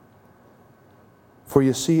 For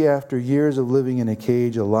you see, after years of living in a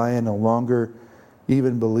cage, a lion no longer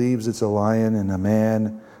even believes it's a lion, and a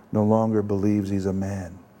man no longer believes he's a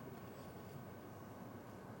man.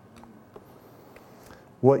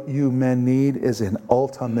 What you men need is an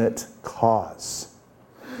ultimate cause.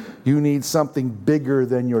 You need something bigger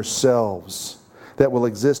than yourselves that will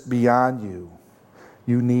exist beyond you.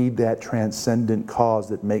 You need that transcendent cause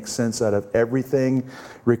that makes sense out of everything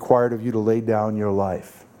required of you to lay down your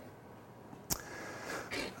life.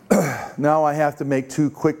 Now I have to make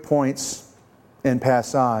 2 quick points and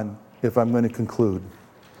pass on if I'm going to conclude.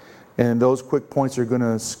 And those quick points are going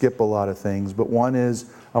to skip a lot of things. But one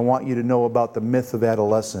is, I want you to know about the myth of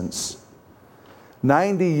adolescence.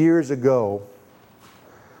 90 years ago,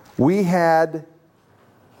 we had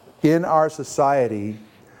in our society,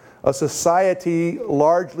 a society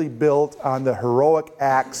largely built on the heroic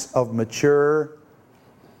acts of mature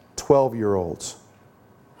 12-year-olds.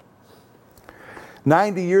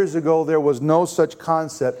 90 years ago, there was no such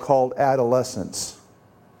concept called adolescence.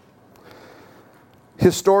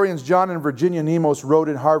 Historians John and Virginia Nemos wrote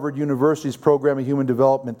in Harvard University's program of human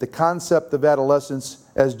development, the concept of adolescence,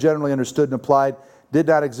 as generally understood and applied, did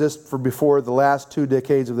not exist for before the last 2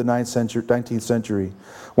 decades of the 19th century.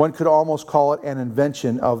 One could almost call it an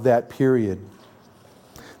invention of that period.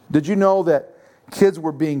 Did you know that kids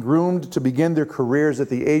were being groomed to begin their careers at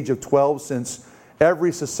the age of 12, since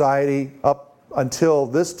every society up until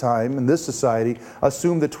this time, in this society,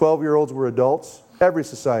 assumed that 12-year-olds were adults? Every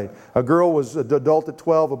society. A girl was an adult at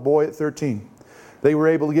 12, a boy at 13. They were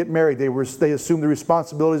able to get married. They assumed the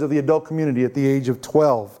responsibilities of the adult community at the age of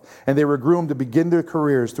 12. And they were groomed to begin their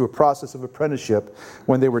careers through a process of apprenticeship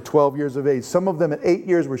when they were 12 years of age. Some of them at 8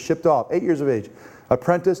 years were shipped off, 8 years of age,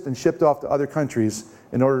 apprenticed and shipped off to other countries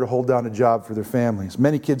in order to hold down a job for their families.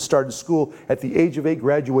 Many kids started school at the age of 8,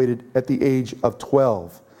 graduated at the age of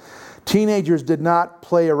 12. Teenagers did not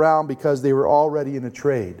play around because they were already in a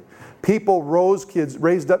trade. People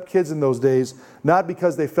raised up kids in those days, not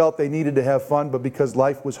because they felt they needed to have fun, but because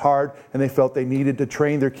life was hard and they felt they needed to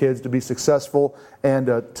train their kids to be successful and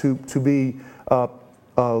to be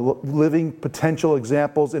living potential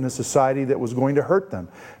examples in a society that was going to hurt them.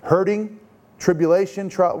 Hurting, tribulation,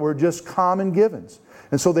 were just common givens.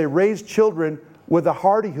 And so they raised children with a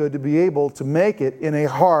hardihood to be able to make it in a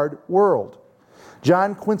hard world.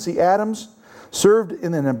 John Quincy Adams served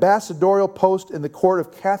in an ambassadorial post in the court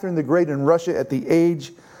of Catherine the Great in Russia at the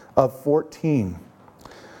age of 14.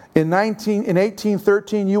 In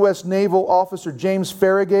 1813, U.S. naval officer James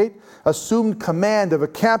Farragut assumed command of a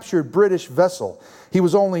captured British vessel. He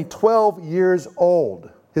was only 12 years old.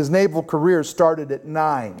 His naval career started at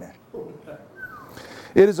 9.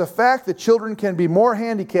 It is a fact that children can be more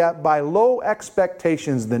handicapped by low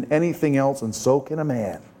expectations than anything else, and so can a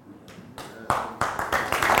man.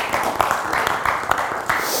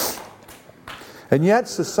 And yet,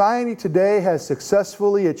 society today has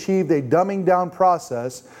successfully achieved a dumbing down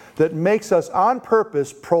process that makes us, on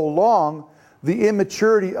purpose, prolong the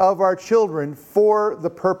immaturity of our children for the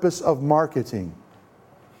purpose of marketing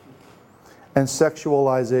and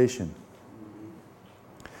sexualization.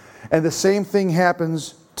 And the same thing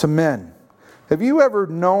happens to men. Have you ever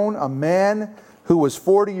known a man who was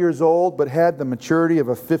 40 years old but had the maturity of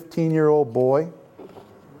a 15-year-old boy?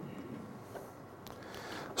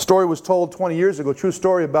 Story was told 20 years ago, true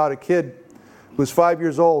story about a kid who was 5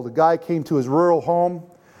 years old. A guy came to his rural home,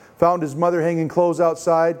 found his mother hanging clothes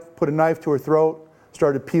outside, put a knife to her throat,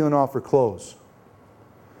 started peeling off her clothes.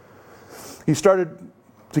 He started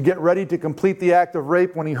to get ready to complete the act of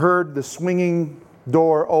rape when he heard the swinging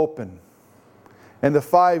door open and the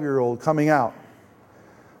 5-year-old coming out.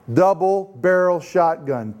 Double-barrel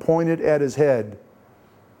shotgun pointed at his head,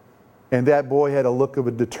 and that boy had a look of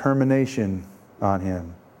a determination on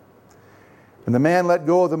him. And the man let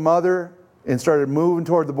go of the mother and started moving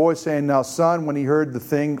toward the boy, saying, "Now, son," when he heard the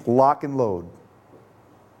thing, "lock and load."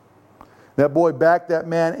 That boy backed that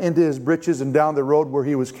man into his britches and down the road where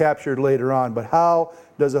he was captured later on. But how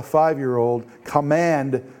does a 5-year-old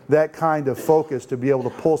command that kind of focus to be able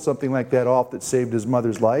to pull something like that off that saved his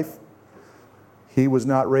mother's life? He was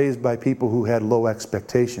not raised by people who had low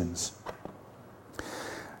expectations.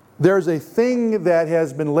 There's a thing that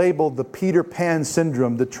has been labeled the Peter Pan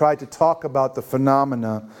syndrome to try to talk about the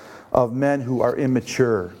phenomena of men who are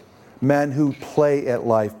immature, men who play at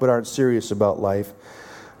life but aren't serious about life.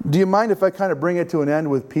 Do you mind if I kind of bring it to an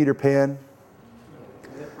end with Peter Pan?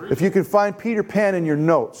 If you can find Peter Pan in your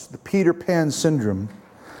notes, the Peter Pan syndrome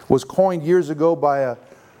was coined years ago by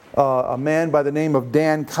a man by the name of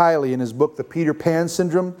Dan Kiley in his book, The Peter Pan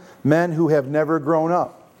Syndrome, Men Who Have Never Grown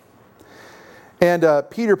Up. And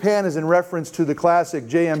Peter Pan is in reference to the classic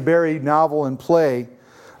J.M. Barrie novel and play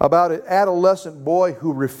about an adolescent boy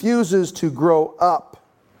who refuses to grow up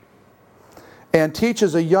and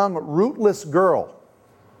teaches a young rootless girl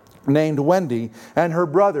named Wendy and her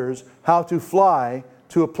brothers how to fly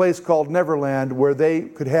to a place called Neverland where they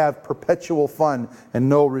could have perpetual fun and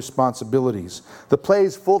no responsibilities. The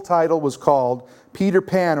play's full title was called Peter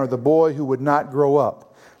Pan, or the Boy Who Would Not Grow Up.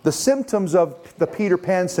 The symptoms of the Peter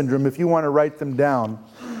Pan syndrome, if you want to write them down,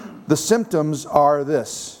 the symptoms are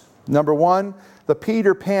this. Number 1, the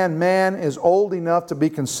Peter Pan man is old enough to be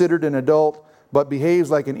considered an adult, but behaves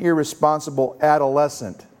like an irresponsible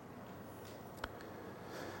adolescent.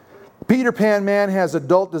 Peter Pan man has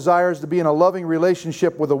adult desires to be in a loving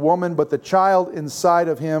relationship with a woman, but the child inside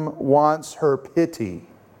of him wants her pity.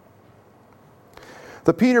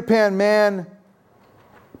 The Peter Pan man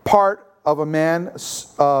part of a man,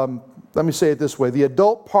 let me say it this way. The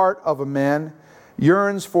adult part of a man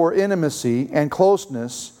yearns for intimacy and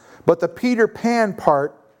closeness, but the Peter Pan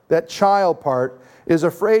part, that child part, is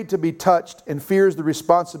afraid to be touched and fears the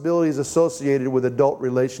responsibilities associated with adult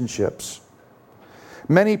relationships.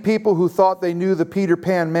 Many people who thought they knew the Peter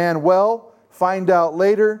Pan man well find out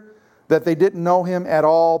later that they didn't know him at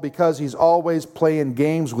all because he's always playing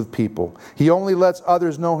games with people. He only lets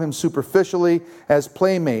others know him superficially as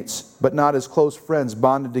playmates, but not as close friends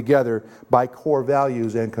bonded together by core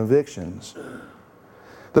values and convictions.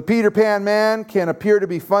 The Peter Pan man can appear to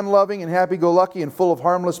be fun-loving and happy-go-lucky and full of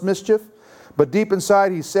harmless mischief, but deep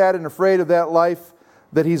inside he's sad and afraid of that life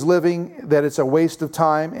that he's living, that it's a waste of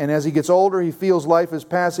time, and as he gets older he feels life is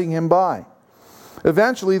passing him by.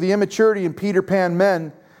 Eventually the immaturity in Peter Pan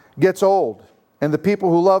men gets old, and the people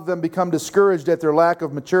who love them become discouraged at their lack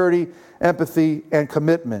of maturity, empathy, and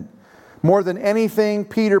commitment. More than anything,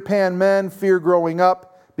 Peter Pan men fear growing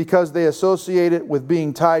up because they associate it with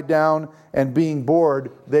being tied down and being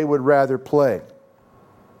bored. They would rather play.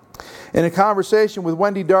 In a conversation with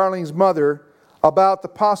Wendy Darling's mother about the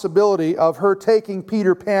possibility of her taking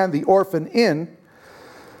Peter Pan the orphan in,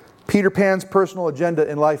 Peter Pan's personal agenda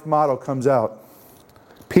and life motto comes out.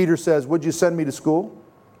 Peter says, "Would you send me to school?"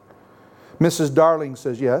 Mrs. Darling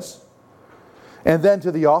says, "Yes." "And then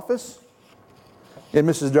to the office?" And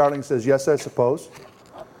Mrs. Darling says, "Yes, I suppose."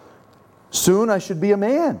 "Soon I should be a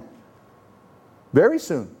man." "Very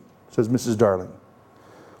soon," says Mrs. Darling.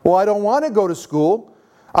 "Well, I don't want to go to school.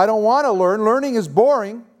 I don't want to learn. Learning is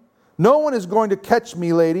boring. No one is going to catch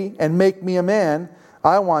me, lady, and make me a man.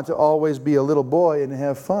 I want to always be a little boy and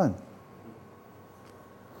have fun."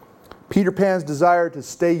 Peter Pan's desire to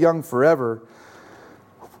stay young forever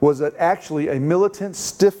was actually a militant,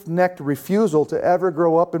 stiff-necked refusal to ever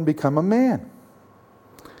grow up and become a man.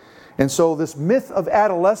 And so this myth of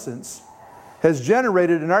adolescence has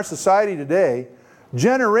generated in our society today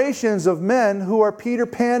generations of men who are Peter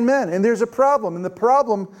Pan men. And there's a problem. And the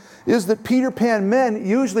problem is that Peter Pan men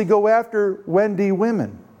usually go after Wendy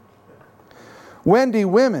women. Wendy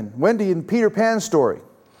in Peter Pan's story,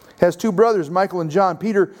 has two brothers, Michael and John.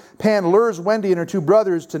 Peter Pan lures Wendy and her two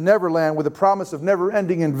brothers to Neverland with a promise of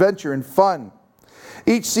never-ending adventure and fun.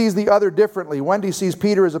 Each sees the other differently. Wendy sees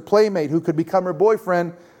Peter as a playmate who could become her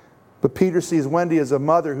boyfriend, but Peter sees Wendy as a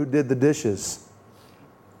mother who did the dishes.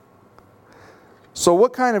 So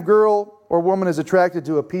what kind of girl or woman is attracted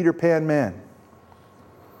to a Peter Pan man?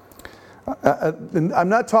 I'm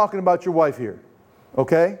not talking about your wife here,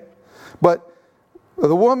 okay? But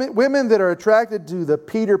the women that are attracted to the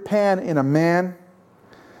Peter Pan in a man,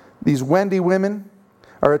 these Wendy women,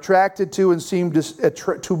 are attracted to and seem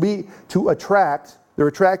to attract. They're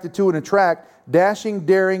attracted to and attract dashing,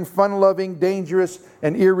 daring, fun-loving, dangerous,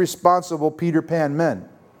 and irresponsible Peter Pan men.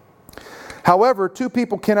 However, two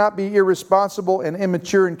people cannot be irresponsible and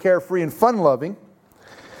immature and carefree and fun-loving.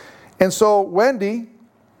 And so Wendy,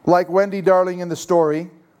 like Wendy Darling in the story,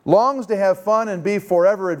 longs to have fun and be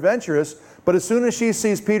forever adventurous, but as soon as she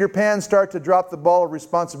sees Peter Pan start to drop the ball of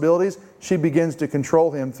responsibilities, she begins to control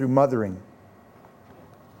him through mothering.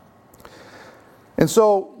 And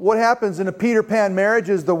so what happens in a Peter Pan marriage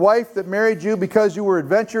is the wife that married you because you were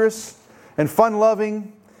adventurous and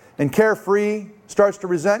fun-loving and carefree starts to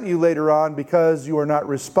resent you later on because you are not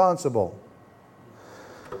responsible.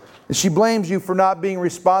 And she blames you for not being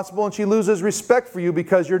responsible, and she loses respect for you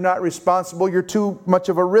because you're not responsible. You're too much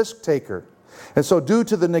of a risk taker. And so due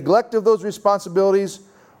to the neglect of those responsibilities,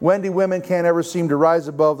 Wendy women can't ever seem to rise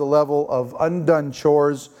above the level of undone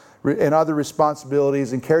chores and other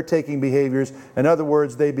responsibilities and caretaking behaviors. In other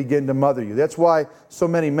words, they begin to mother you. That's why so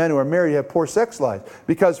many men who are married have poor sex lives.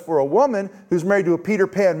 Because for a woman who's married to a Peter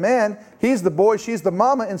Pan man, he's the boy, she's the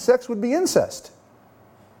mama, and sex would be incest.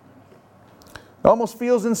 It almost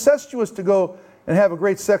feels incestuous to go and have a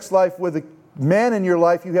great sex life with a man in your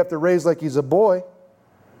life you have to raise like he's a boy.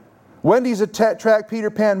 Wendy's attract Peter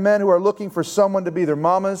Pan men who are looking for someone to be their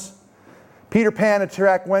mamas. Peter Pan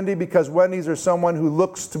attract Wendy because Wendy's are someone who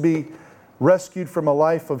looks to be rescued from a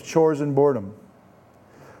life of chores and boredom.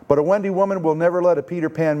 But a Wendy woman will never let a Peter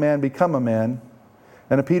Pan man become a man,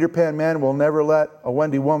 and a Peter Pan man will never let a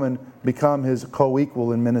Wendy woman become his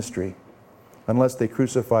co-equal in ministry unless they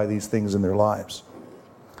crucify these things in their lives.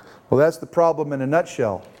 Well, that's the problem in a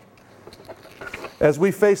nutshell. As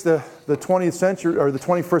we face the 20th century or the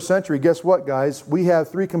 21st century, guess what, guys? We have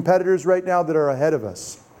three competitors right now that are ahead of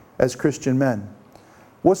us as Christian men.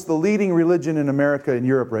 What's the leading religion in America and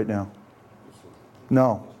Europe right now?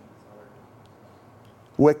 No.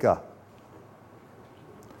 Wicca.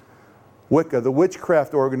 Wicca, the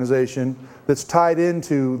witchcraft organization that's tied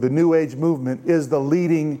into the New Age movement, is the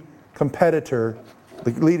leading competitor,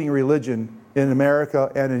 the leading religion in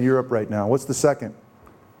America and in Europe right now. What's the second?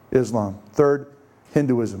 Islam. Third,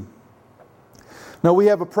 Hinduism. Now we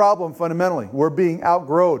have a problem fundamentally. We're being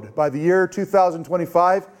outgrown. By the year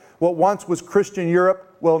 2025, what once was Christian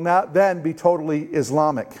Europe will not then be totally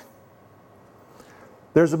Islamic.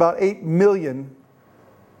 There's about 8 million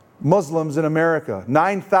Muslims in America.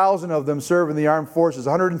 9,000 of them serve in the armed forces.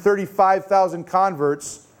 135,000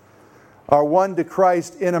 converts are won to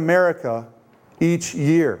Christ in America each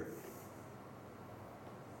year.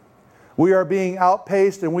 We are being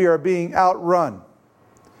outpaced and we are being outrun.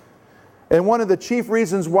 And one of the chief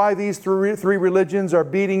reasons why these three religions are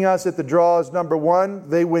beating us at the draw is, number one,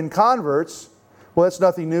 they win converts. Well, that's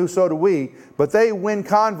nothing new, so do we. But they win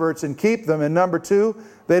converts and keep them. And number two,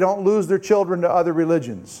 they don't lose their children to other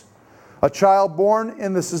religions. A child born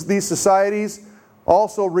in these societies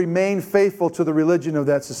also remain faithful to the religion of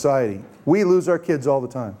that society. We lose our kids all the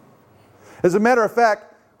time. As a matter of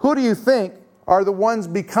fact, who do you think are the ones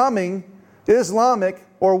becoming Islamic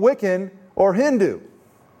or Wiccan or Hindu?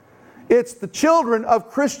 It's the children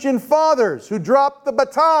of Christian fathers who dropped the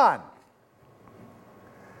baton.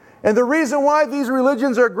 And the reason why these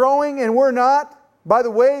religions are growing and we're not, by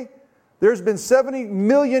the way, there's been 70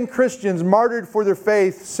 million Christians martyred for their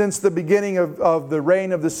faith since the beginning of the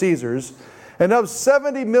reign of the Caesars. And of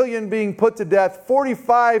 70 million being put to death,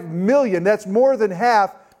 45 million, that's more than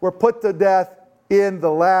half, were put to death in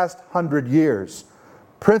the last 100 years.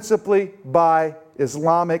 Principally by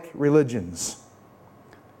Islamic religions.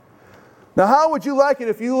 Now, how would you like it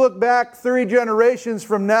if you look back 3 generations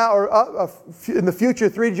from now, or in the future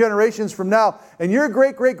 3 generations from now, and your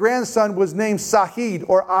great-great-grandson was named Sahid,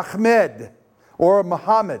 or Ahmed, or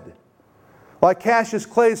Muhammad, like Cassius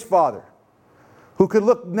Clay's father, who could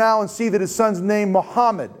look now and see that his son's name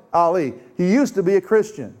Muhammad Ali. He used to be a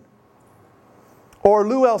Christian. Or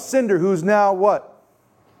Lou Alcindor, who's now what?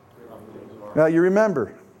 Now you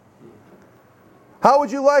remember. How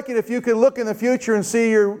would you like it if you could look in the future and see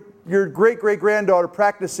your great-great-granddaughter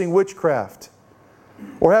practicing witchcraft,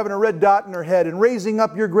 or having a red dot in her head, and raising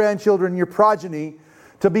up your grandchildren, your progeny,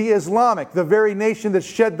 to be Islamic, the very nation that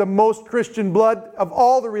shed the most Christian blood of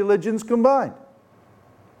all the religions combined?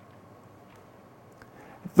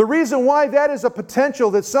 The reason why that is a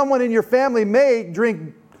potential that someone in your family may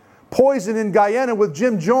drink poison in Guyana with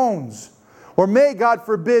Jim Jones, or may, God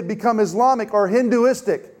forbid, become Islamic or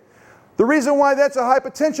Hinduistic. The reason why that's a high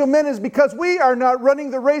potential, men, is because we are not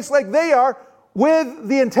running the race like they are with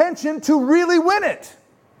the intention to really win it.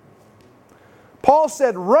 Paul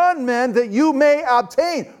said, run, men, that you may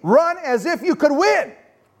obtain. Run as if you could win.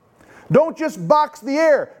 Don't just box the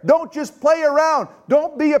air. Don't just play around.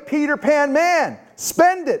 Don't be a Peter Pan man.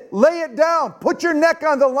 Spend it. Lay it down. Put your neck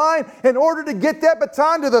on the line in order to get that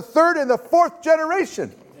baton to the 3rd and the 4th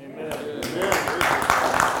generation. Amen.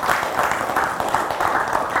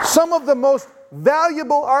 Some of the most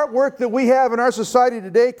valuable artwork that we have in our society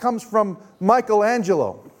today comes from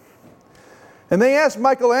Michelangelo. And they asked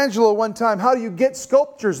Michelangelo one time, how do you get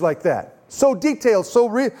sculptures like that? So detailed, so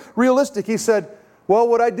realistic. He said, well,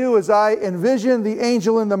 what I do is I envision the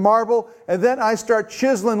angel in the marble, and then I start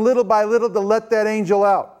chiseling little by little to let that angel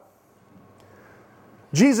out.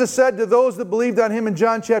 Jesus said to those that believed on Him in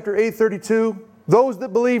John chapter 8:32, those that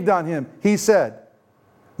believed on Him, He said,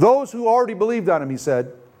 those who already believed on Him, He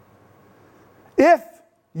said, if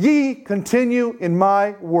ye continue in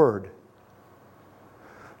my word,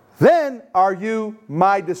 then are you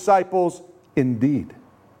my disciples indeed.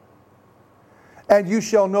 And you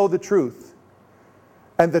shall know the truth,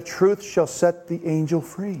 and the truth shall set the angel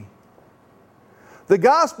free. The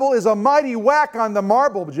gospel is a mighty whack on the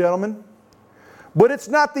marble, gentlemen. But it's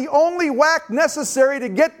not the only whack necessary to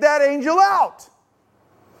get that angel out.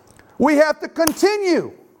 We have to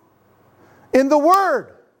continue in the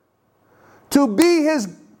Word to be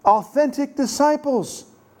His authentic disciples.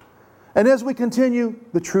 And as we continue,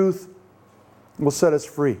 the truth will set us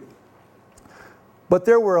free. But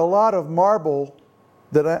there were a lot of marble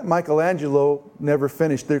that Michelangelo never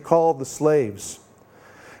finished. They're called the slaves.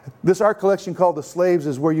 This art collection called the slaves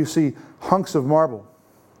is where you see hunks of marble.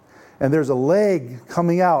 And there's a leg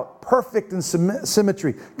coming out, perfect in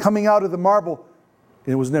symmetry, coming out of the marble.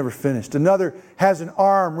 And it was never finished. Another has an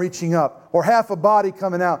arm reaching up, or half a body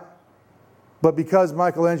coming out. But because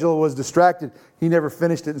Michelangelo was distracted, he never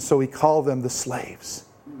finished it, and so he called them the slaves.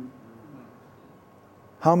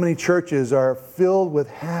 How many churches are filled with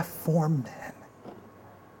half-formed men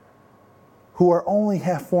who are only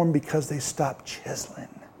half-formed because they stopped chiseling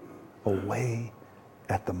away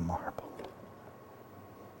at the marble?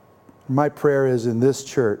 My prayer is in this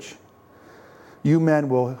church, you men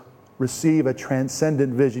will receive a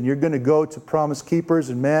transcendent vision. You're going to go to Promise Keepers,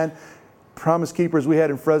 and man, Promise Keepers we had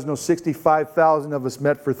in Fresno, 65,000 of us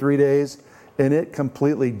met for 3 days, and it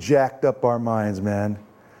completely jacked up our minds, man.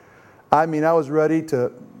 I mean, I was ready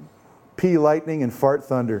to pee lightning and fart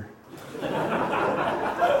thunder.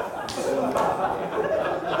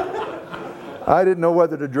 I didn't know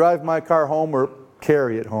whether to drive my car home or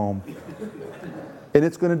carry it home. And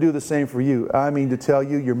it's going to do the same for you. I mean, to tell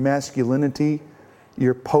you, your masculinity,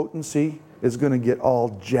 your potency is going to get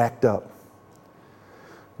all jacked up.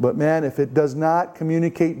 But man, if it does not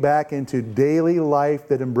communicate back into daily life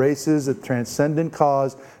that embraces a transcendent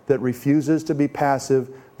cause, that refuses to be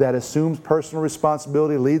passive, that assumes personal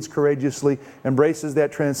responsibility, leads courageously, embraces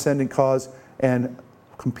that transcendent cause, and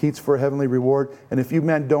competes for a heavenly reward. And if you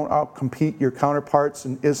men don't outcompete your counterparts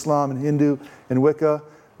in Islam and Hindu and Wicca,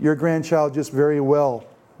 your grandchild just very well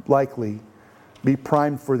likely be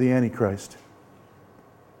primed for the Antichrist.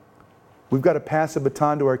 We've got to pass a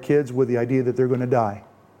baton to our kids with the idea that they're going to die,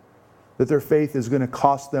 that their faith is going to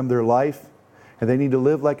cost them their life, and they need to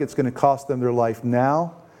live like it's going to cost them their life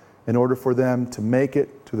now in order for them to make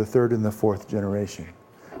it to the third and the fourth generation.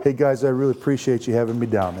 Hey guys, I really appreciate you having me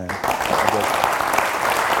down, man.